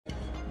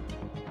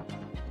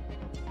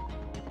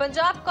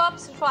Punjab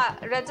cops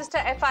register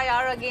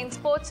FIR against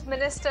Sports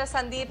Minister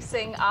Sandeep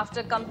Singh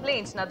after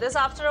complaint. Now, this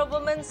after a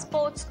women's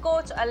sports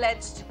coach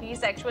alleged he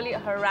sexually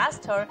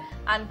harassed her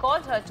and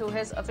called her to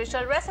his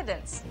official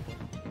residence.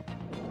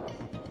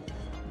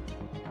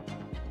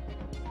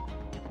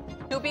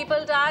 2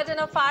 people died in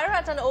a fire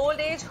at an old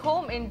age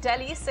home in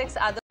Delhi, 6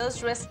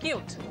 others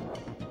rescued.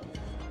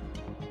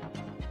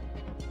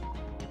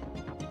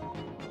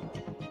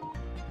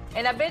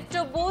 In a bid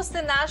to boost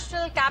the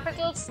national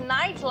capital's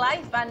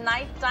nightlife and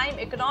nighttime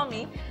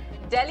economy,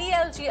 Delhi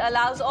LG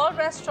allows all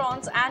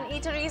restaurants and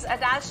eateries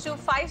attached to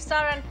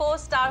 5-star and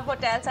 4-star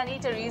hotels and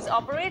eateries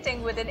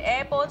operating within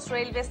airports,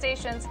 railway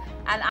stations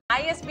and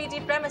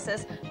ISBT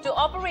premises to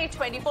operate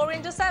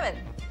 24/7.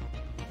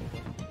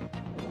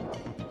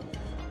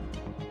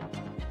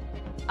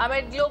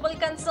 Amid global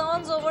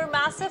concerns over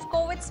massive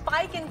COVID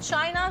spike in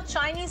China,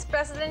 Chinese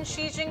President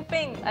Xi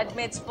Jinping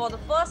admits for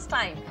the first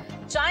time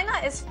China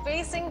is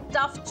facing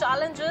tough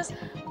challenges,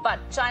 but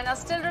China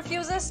still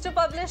refuses to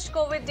publish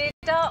COVID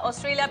data.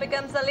 Australia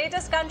becomes the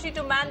latest country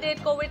to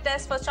mandate COVID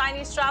tests for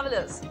Chinese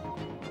travelers.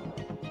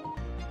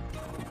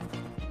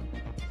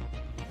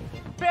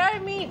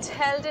 Prayer meet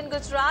held in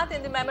Gujarat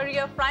in the memory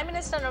of Prime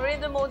Minister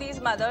Narendra Modi's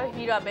mother,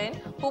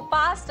 Heeraben, who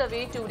passed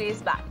away 2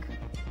 days back.